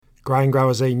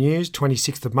GrainGrowers e-News,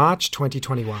 26th of March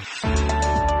 2021.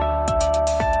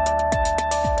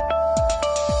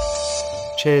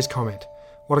 Chair's comment.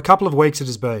 What a couple of weeks it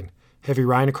has been. Heavy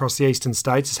rain across the eastern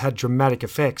states has had dramatic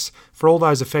effects. For all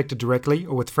those affected directly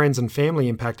or with friends and family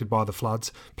impacted by the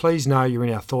floods, please know you're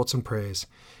in our thoughts and prayers.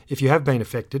 If you have been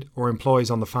affected or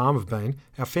employees on the farm have been,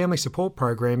 our family support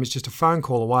program is just a phone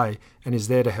call away and is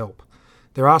there to help.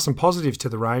 There are some positives to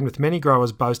the rain, with many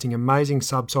growers boasting amazing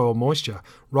subsoil moisture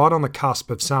right on the cusp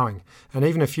of sowing, and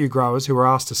even a few growers who were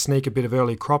asked to sneak a bit of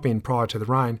early crop in prior to the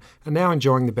rain are now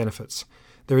enjoying the benefits.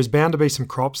 There is bound to be some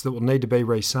crops that will need to be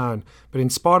resown, but in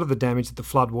spite of the damage that the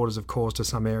floodwaters have caused to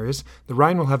some areas, the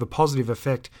rain will have a positive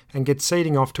effect and get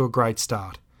seeding off to a great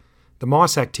start. The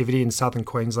mice activity in southern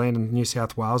Queensland and New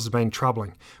South Wales has been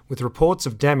troubling, with reports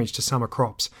of damage to summer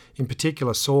crops, in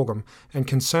particular sorghum, and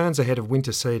concerns ahead of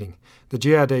winter seeding. The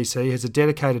GRDC has a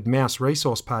dedicated mouse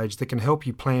resource page that can help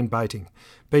you plan baiting.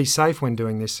 Be safe when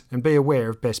doing this and be aware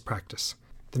of best practice.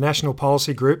 The National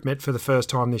Policy Group met for the first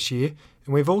time this year,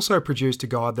 and we've also produced a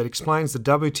guide that explains the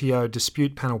WTO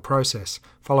dispute panel process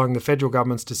following the federal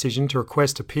government's decision to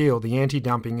request appeal the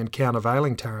anti-dumping and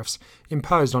countervailing tariffs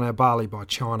imposed on our barley by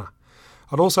China.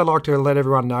 I'd also like to let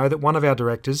everyone know that one of our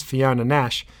directors, Fiona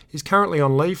Nash, is currently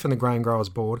on leave from the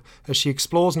GrainGrowers board as she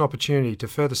explores an opportunity to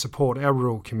further support our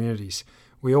rural communities.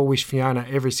 We all wish Fiona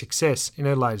every success in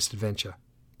her latest adventure.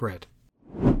 Brett.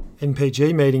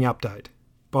 NPG meeting update.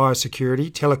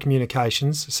 Biosecurity,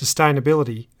 telecommunications,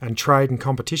 sustainability and trade and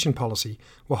competition policy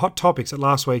were hot topics at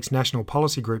last week's National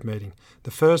Policy Group meeting,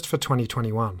 the first for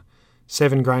 2021.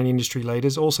 7 grain industry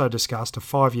leaders also discussed a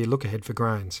 5-year look ahead for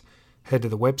grains. Head to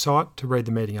the website to read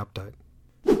the meeting update.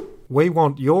 We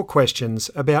want your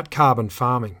questions about carbon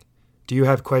farming. Do you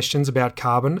have questions about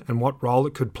carbon and what role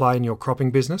it could play in your cropping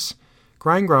business?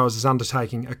 GrainGrowers is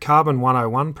undertaking a Carbon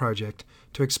 101 project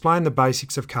to explain the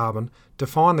basics of carbon,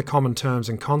 define the common terms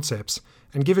and concepts,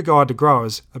 and give a guide to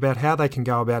growers about how they can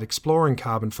go about exploring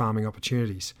carbon farming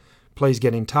opportunities. Please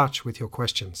get in touch with your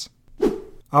questions.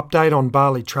 Update on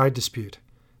barley trade dispute.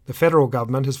 The federal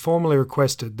government has formally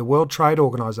requested the World Trade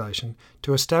Organisation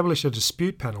to establish a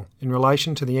dispute panel in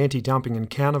relation to the anti-dumping and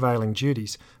countervailing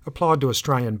duties applied to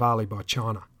Australian barley by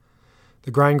China.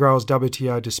 The GrainGrowers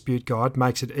WTO dispute guide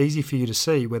makes it easy for you to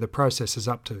see where the process is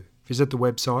up to. Visit the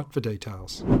website for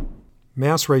details.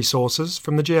 Mouse resources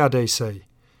from the GRDC.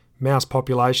 Mouse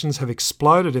populations have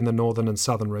exploded in the northern and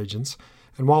southern regions,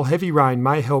 and while heavy rain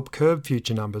may help curb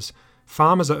future numbers,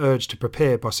 farmers are urged to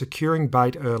prepare by securing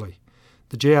bait early.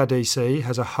 The GRDC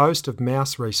has a host of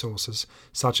mouse resources,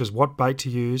 such as what bait to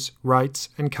use, rates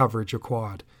and coverage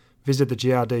required. Visit the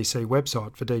GRDC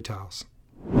website for details.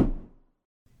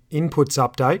 Inputs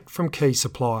update from key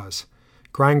suppliers.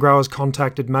 GrainGrowers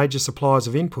contacted major suppliers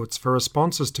of inputs for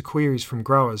responses to queries from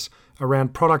growers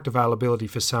around product availability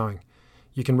for sowing.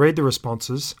 You can read the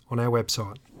responses on our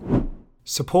website.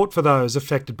 Support for those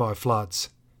affected by floods.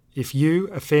 If you,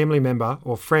 a family member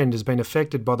or friend has been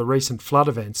affected by the recent flood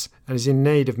events and is in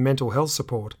need of mental health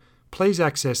support, please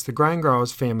access the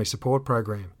GrainGrowers Family Support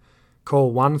Program.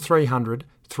 Call 1300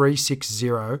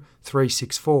 360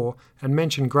 364 and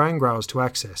mention GrainGrowers to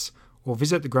access, or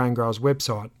visit the GrainGrowers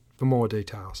website for more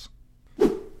details.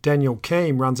 Daniel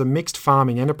Keem runs a mixed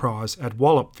farming enterprise at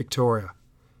Wallop, Victoria.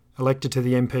 Elected to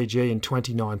the MPG in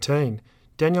 2019,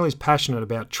 Daniel is passionate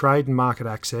about trade and market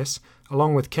access,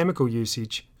 along with chemical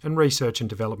usage and research and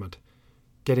development.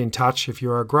 Get in touch if you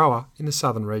are a grower in the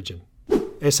southern region.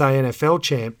 SANFL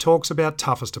champ talks about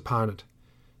toughest opponent.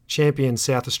 Champion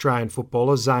South Australian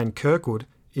footballer Zane Kirkwood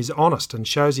is honest and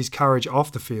shows his courage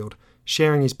off the field,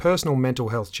 sharing his personal mental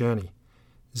health journey.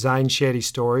 Zane shared his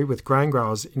story with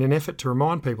GrainGrowers in an effort to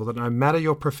remind people that no matter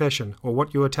your profession or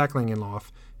what you are tackling in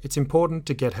life, it's important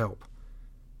to get help.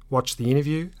 Watch the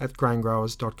interview at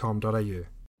graingrowers.com.au.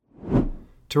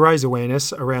 To raise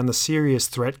awareness around the serious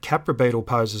threat Capra beetle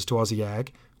poses to Aussie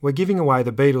ag, we're giving away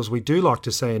the beetles we do like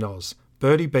to see in Oz,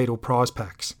 birdie beetle prize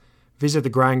packs. Visit the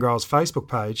GrainGrowers Facebook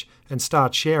page and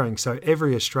start sharing so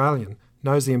every Australian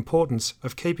knows the importance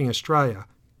of keeping Australia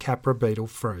Capra beetle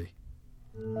free.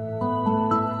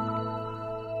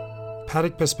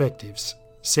 Paddock Perspectives.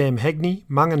 Sam Hegney,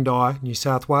 Mungandai, New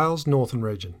South Wales, Northern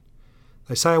Region.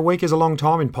 They say a week is a long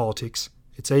time in politics.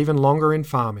 It's even longer in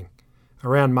farming.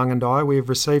 Around Mungandai, we have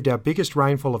received our biggest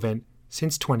rainfall event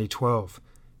since 2012.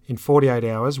 In 48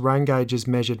 hours, rain gauges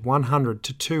measured 100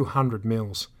 to 200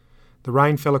 mils. The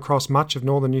rain fell across much of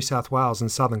northern New South Wales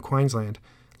and southern Queensland,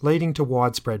 leading to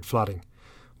widespread flooding.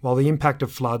 While the impact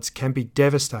of floods can be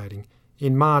devastating,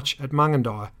 in March at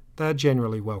Mungandai they are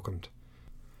generally welcomed.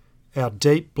 Our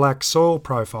deep black soil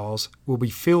profiles will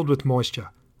be filled with moisture,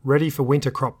 ready for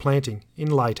winter crop planting in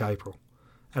late April.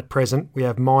 At present, we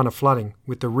have minor flooding,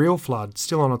 with the real flood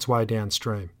still on its way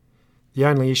downstream. The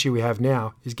only issue we have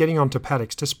now is getting onto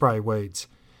paddocks to spray weeds.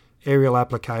 Aerial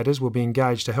applicators will be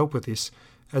engaged to help with this,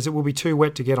 as it will be too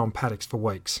wet to get on paddocks for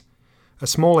weeks. A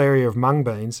small area of mung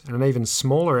beans and an even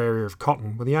smaller area of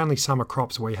cotton were the only summer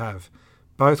crops we have.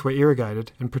 Both were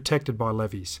irrigated and protected by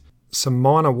levees. Some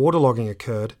minor waterlogging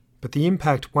occurred, but the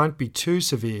impact won't be too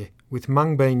severe, with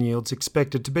mung bean yields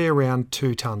expected to be around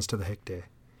 2 tonnes to the hectare.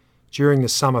 During the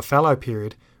summer fallow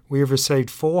period, we have received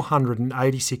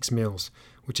 486 mils,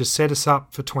 which has set us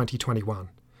up for 2021.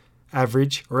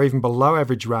 Average or even below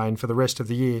average rain for the rest of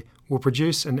the year will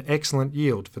produce an excellent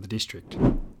yield for the district.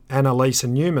 Annalisa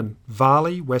Newman,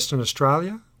 Varley, Western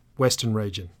Australia, Western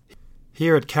Region.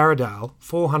 Here at Carradale,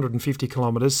 450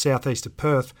 kilometres southeast of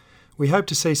Perth, we hope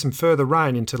to see some further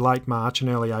rain into late March and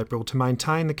early April to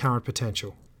maintain the current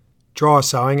potential. Dry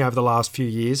sowing over the last few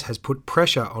years has put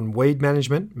pressure on weed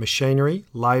management, machinery,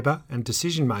 labour and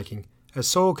decision making as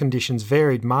soil conditions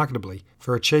varied marketably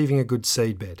for achieving a good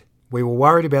seed bed. We were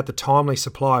worried about the timely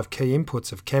supply of key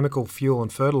inputs of chemical, fuel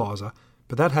and fertiliser,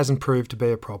 but that hasn't proved to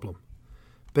be a problem.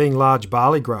 Being large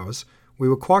barley growers, we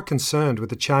were quite concerned with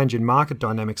the change in market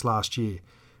dynamics last year.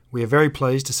 We are very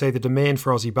pleased to see the demand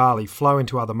for Aussie barley flow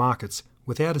into other markets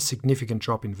without a significant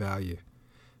drop in value.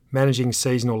 Managing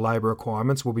seasonal labour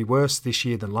requirements will be worse this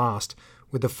year than last,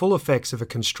 with the full effects of a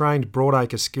constrained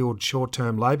broadacre skilled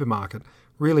short-term labour market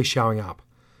really showing up.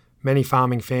 Many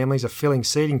farming families are filling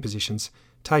seeding positions,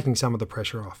 taking some of the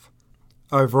pressure off.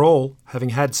 Overall, having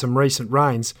had some recent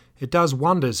rains, it does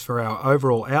wonders for our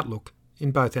overall outlook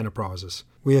in both enterprises.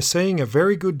 We are seeing a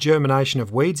very good germination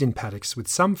of weeds in paddocks, with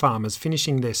some farmers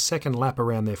finishing their second lap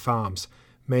around their farms,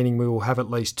 meaning we will have at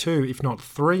least 2, if not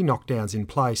 3 knockdowns in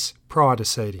place prior to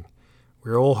seeding.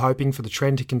 We're all hoping for the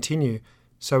trend to continue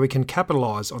so we can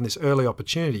capitalise on this early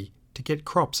opportunity to get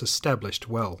crops established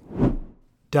well.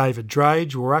 David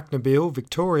Drage, Warracknabeal,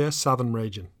 Victoria, Southern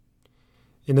Region.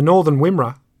 In the northern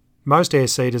Wimmera, most air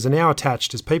seeders are now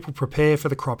attached as people prepare for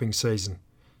the cropping season.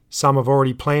 Some have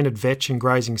already planted vetch and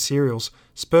grazing cereals,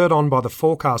 spurred on by the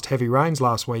forecast heavy rains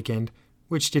last weekend,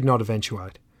 which did not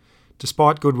eventuate.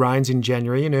 Despite good rains in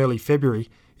January and early February,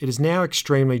 it is now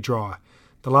extremely dry.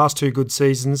 The last 2 good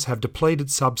seasons have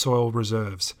depleted subsoil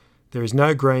reserves. There is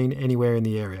no green anywhere in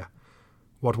the area.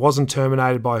 What wasn't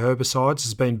terminated by herbicides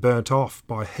has been burnt off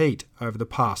by heat over the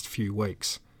past few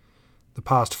weeks. The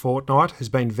past fortnight has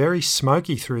been very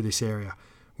smoky through this area.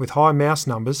 With high mouse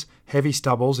numbers, heavy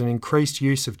stubbles and increased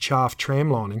use of chaff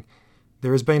tramlining,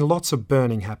 there has been lots of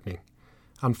burning happening.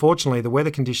 Unfortunately, the weather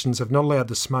conditions have not allowed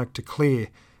the smoke to clear,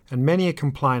 and many are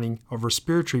complaining of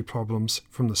respiratory problems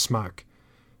from the smoke.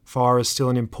 Fire is still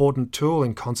an important tool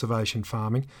in conservation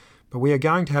farming, but we are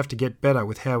going to have to get better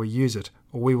with how we use it,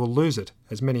 or we will lose it,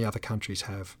 as many other countries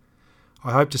have.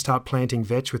 I hope to start planting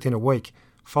vetch within a week,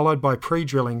 followed by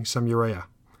pre-drilling some urea.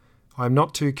 I am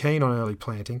not too keen on early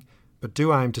planting, but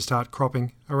do aim to start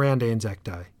cropping around Anzac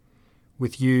Day.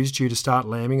 With ewes due to start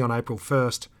lambing on April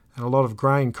 1st and a lot of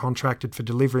grain contracted for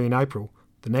delivery in April,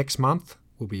 the next month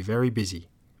will be very busy.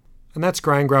 And that's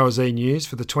GrainGrowers e-News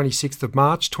for the 26th of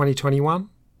March 2021.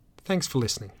 Thanks for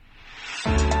listening.